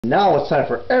Now it's time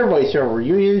for everybody's favorite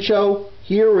reunion show,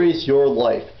 Here Is Your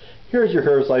Life. Here's your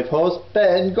Here's Life host,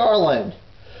 Ben Garland.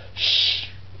 Shh!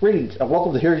 Greetings and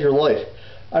welcome to Here's Your Life.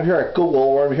 I'm here at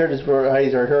Google where I'm here to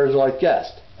surprise our Here's Your Life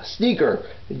guest, a sneaker.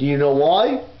 Do you know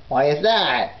why? Why is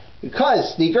that?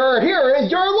 Because, sneaker, here is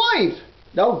your life!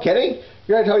 No kidding?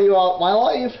 Here I tell you about my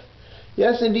life?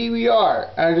 Yes, indeed we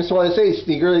are. And I just want to say,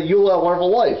 sneaker, that you'll have a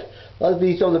wonderful life. Let's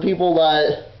meet some of the people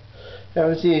that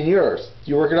haven't seen yours.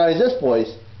 Do you recognize this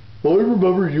voice? I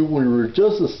remember you when you were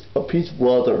just a piece of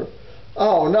leather.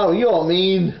 Oh no, you don't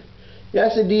mean...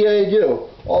 Yes indeed I do.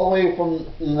 All the way from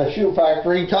the shoe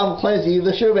factory, Tom Clancy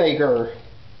the shoemaker.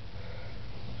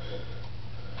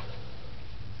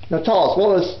 Now tell us, what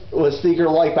was Sneaker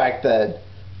like back then?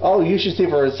 Oh, you should see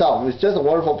for yourself. It was just a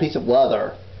wonderful piece of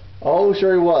leather. Oh,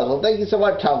 sure he was. Well, thank you so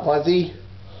much, Tom Clancy.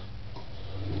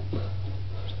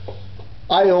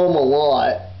 I owe him a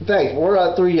lot. Thanks, but we're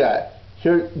not through yet.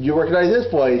 Here, you recognize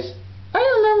this voice? I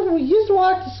remember we used to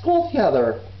walk to school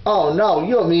together. Oh no,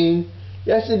 you don't mean...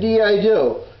 Yes indeed I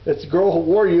do. It's the girl who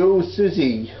wore you,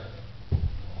 Susie.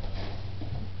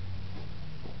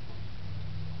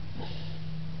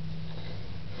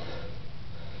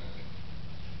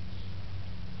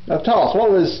 Now tell us,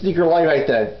 what was Sneaker like back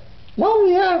then? Well,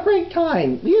 we had a great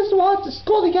time. We used to walk to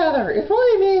school together. It's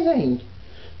really amazing.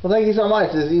 Well, thank you so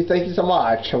much, Susie. Thank you so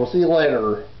much. We'll see you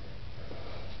later.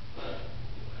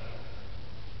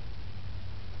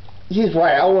 She's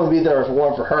right, I wouldn't be there if it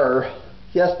weren't for her.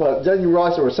 Yes, but then you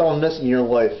realize there was someone missing in your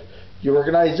life. You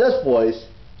recognize this voice.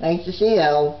 Nice to see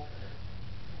you.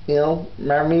 You know,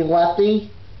 remember me,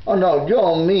 Lefty? Oh no, you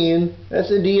don't mean.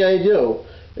 Yes indeed I do.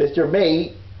 It's your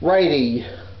mate, Righty.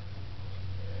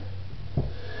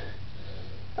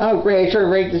 Oh great, it's sure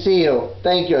great to see you.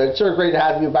 Thank you, it's sure great to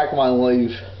have you back in my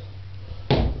life.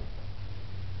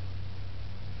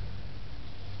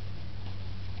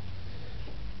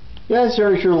 Yes,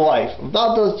 here's your life.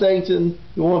 Without those things, you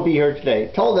won't be here today.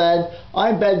 Till then,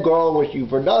 I'm Ben Garland wishing you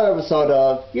for another episode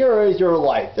of Here Is Your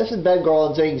Life. This is Ben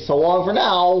Garland saying so long for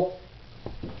now.